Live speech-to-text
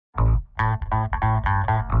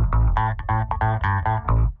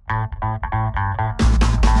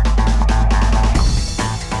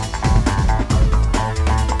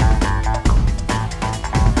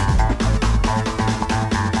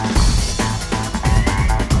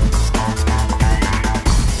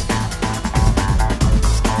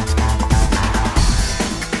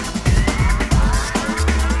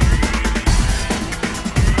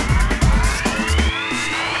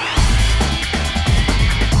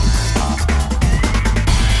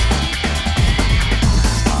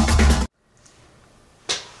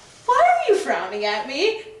smiling at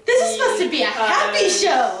me? This is supposed to be a happy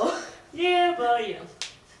show. Yeah, well, you know.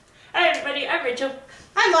 Hi everybody, I'm Rachel.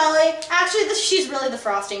 I'm Mollie. Actually, she's really the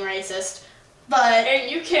frosting racist. But... And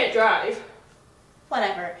you can't drive.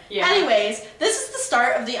 Whatever. Yeah. Anyways, this is the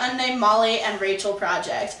start of the Unnamed Mollie and Rachael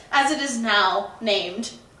project, as it is now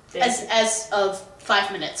named, as of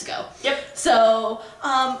 5 minutes ago. Yep. So,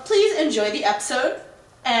 please enjoy the episode,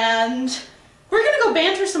 and we're gonna go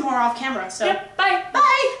banter some more off camera, so... Yep, bye.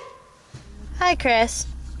 Bye! Hi, Chris.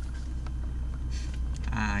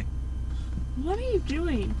 Hi. What are you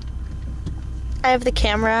doing? I have the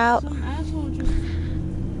camera out. Some asshole just...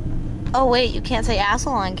 Oh wait, you can't say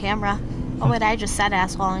asshole on camera. Oh wait, I just said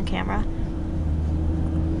asshole on camera.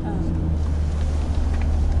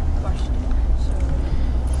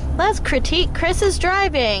 Let's critique Chris's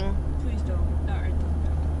driving. Please don't.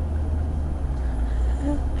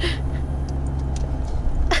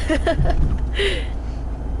 Alright.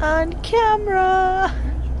 On camera.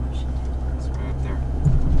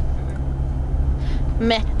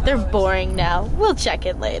 Meh, they're boring now. We'll check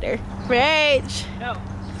it later. Rach. No.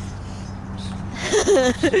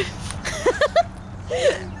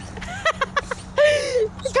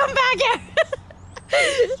 Come back here.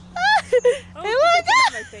 Hey, look.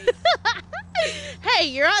 Hey,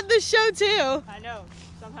 you're on the show too. I know.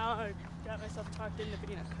 Somehow I got myself talked into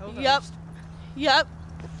being a co-host. Yep.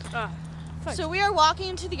 Fuck. So we are walking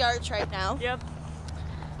into the arch right now. Yep.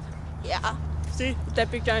 Yeah. See? That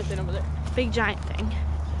big giant thing over there. Big giant thing.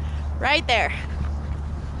 Right there.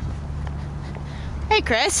 Hey,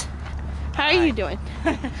 Chris. How are you doing?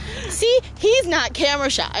 See, he's not camera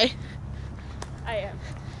shy. I am.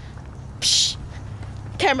 Psh.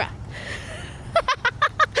 Camera.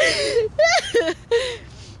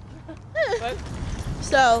 What?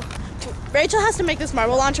 So, Rachel has to make this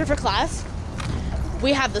marble launcher for class.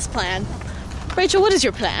 We have this plan. Rachel, what is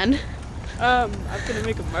your plan? I'm gonna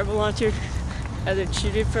make a marble launcher as it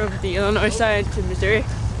shooted from the Illinois side to Missouri.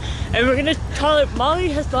 And we're gonna call it Mollie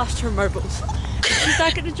has lost her marbles. And she's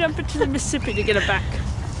not gonna jump into the Mississippi to get it back.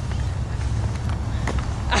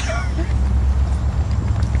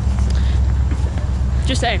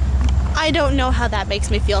 Just saying. I don't know how that makes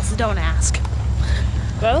me feel, so don't ask.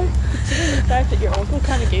 Well, considering the fact that your uncle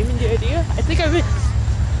kind of gave me the idea, I think I would.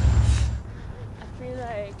 I feel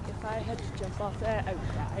like if I had to jump off that, I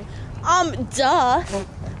would die. Duh.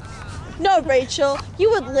 No, Rachel, you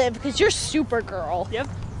would live because you're Supergirl. Yep.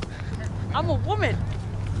 I'm a woman.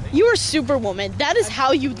 You are Superwoman. That is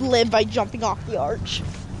how you'd live, by jumping off the arch.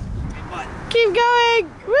 What? Keep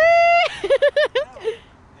going. Whee!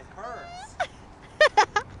 It hurts.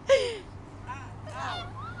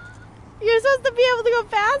 You're supposed to be able to go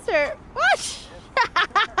faster. What?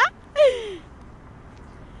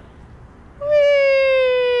 Whee!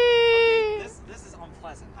 Okay, this is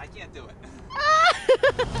unpleasant. I can't do it.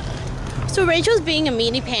 So Rachel's being a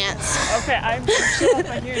meanie pants. Okay, I'm still off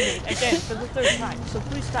my hearing aid again for the 3rd time, so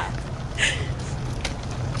please stop.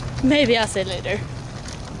 Maybe I'll say later.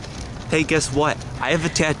 Hey, guess what? I have a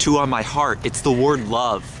tattoo on my heart. It's the word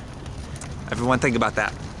love. Everyone think about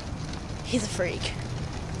that. He's a freak.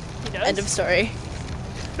 He does? End of story.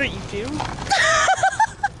 But you do?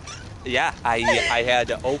 Yeah, I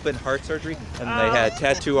had open heart surgery, and they had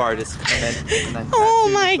tattoo artists come in and then Oh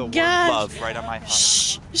tattoo my the word God. love right on my heart.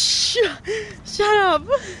 Shut up.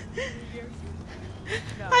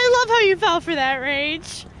 I love how you fell for that,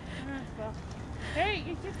 Rach. Well, hey,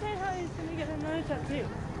 you just said how he's gonna get another tattoo.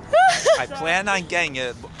 I plan on getting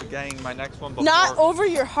my next one before. Not over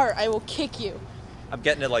your heart. I will kick you. I'm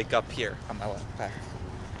getting it like up here on my left back.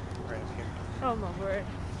 Right up here. Oh my word.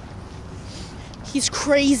 He's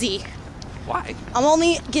crazy. Why? I'm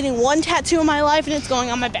only getting one tattoo in my life, and it's going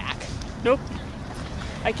on my back. Nope.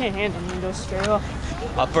 I can't handle him. He goes straight off.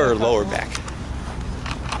 Upper or lower back?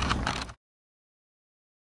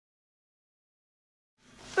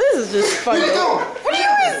 This is just fun. Where you going? What are you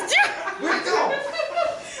guys doing? Where you going?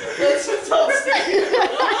 Let's just all stay.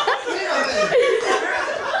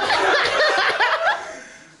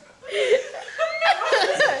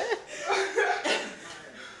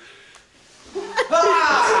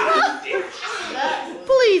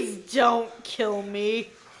 Please don't kill me.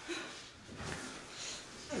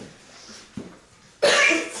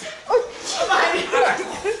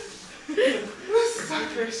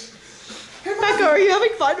 Becca, are you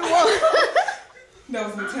having fun? That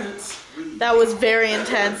was intense. That was very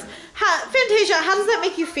intense. Fantasia, how does that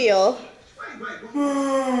make you feel?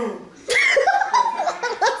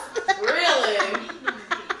 Really?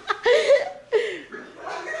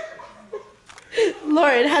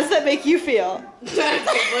 Lauren, how does that make you feel? I can't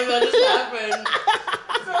believe that just happened.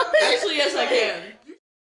 Actually, yes, I can.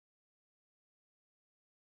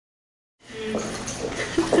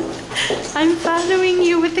 I'm following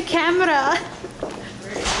you with the camera.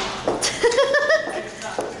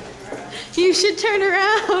 You should turn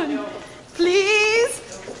around. Please.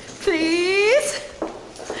 Please.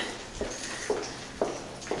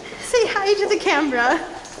 Say hi to the camera.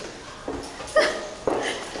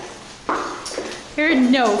 You're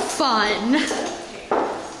no fun.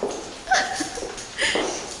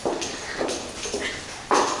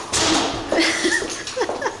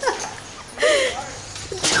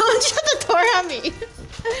 Don't shut the door on me.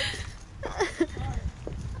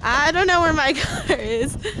 I don't know where my car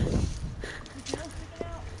is.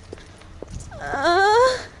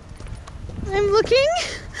 I'm looking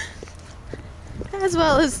as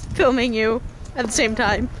well as filming you at the same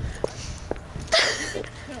time.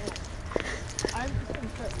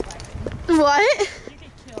 What?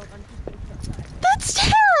 That's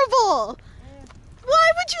terrible!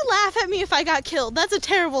 Why would you laugh at me if I got killed? That's a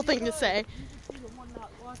terrible thing to say.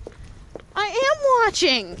 I am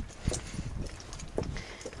watching.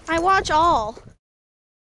 I watch all.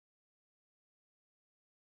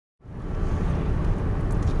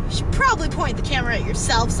 You should probably point the camera at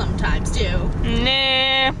yourself sometimes, too.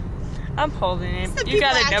 Nah, I'm holding it. So You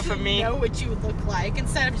got people enough of actually me. know what you would look like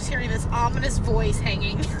instead of just hearing this ominous voice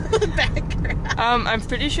hanging in the background. I'm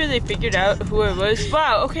pretty sure they figured out who I was.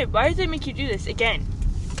 Wow, okay, why did they make you do this again?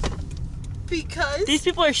 Because These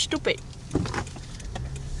people are stupid.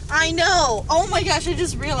 I know. Oh my gosh, I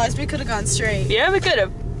just realized we could have gone straight. Yeah, we could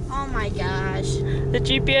have. Oh my gosh. The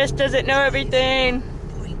GPS doesn't know everything.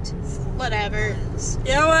 Whatever.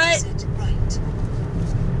 You know what?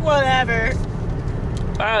 Whatever.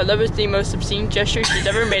 Wow, that was the most obscene gesture she's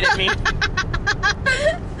ever made at me.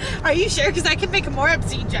 Are you sure? Because I can make a more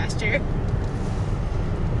obscene gesture.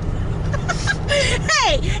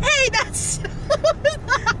 Hey, that's not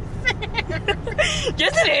fair.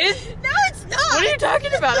 Yes, it is. No, it's not. What are you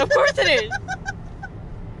talking about? Of course it is.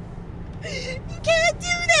 You can't do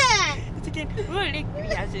that. It's again.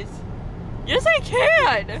 Yes, I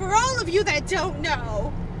can. For all of you that don't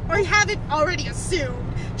know, or haven't already assumed,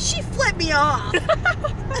 she flipped me off.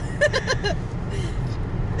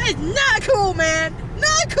 That's not cool, man.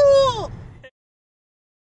 Not cool.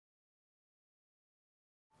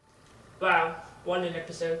 Wow, what an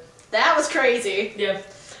episode. That was crazy. Yeah.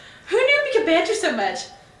 Who knew we could banter so much?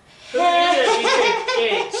 Who knew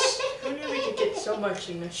that we could get so much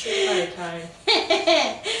in a short amount of time?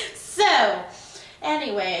 So,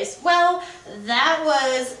 anyways, well, that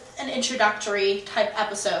was an introductory type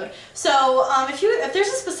episode. So, if there's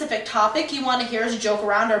a specific topic you want to hear us joke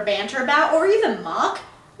around or banter about, or even mock,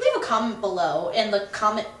 leave a comment below in the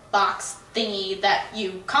comment box thingy that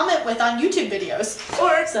you comment with on YouTube videos.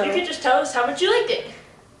 Or So- you could just tell us how much you liked it.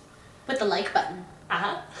 With the like button.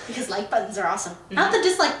 Uh-huh. Because like buttons are awesome. Not the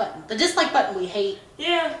dislike button. The dislike button we hate.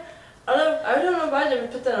 Yeah. Although, I don't know why they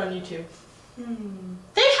would put that on YouTube.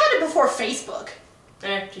 They had it before Facebook.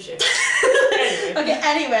 Touche. Anyway. Okay,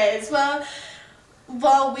 anyways, well,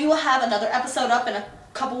 we will have another episode up in a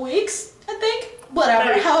couple weeks, I think. Whatever,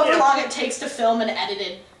 Maybe, however yeah. long it takes to film an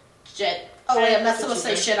edited shit. Oh wait, I'm not That's what supposed to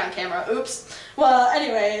say you shit on camera. Oops. Well,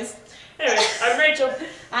 anyways. Anyway, I'm Rachel.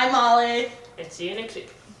 I'm Molly. And see you next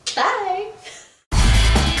week. Bye.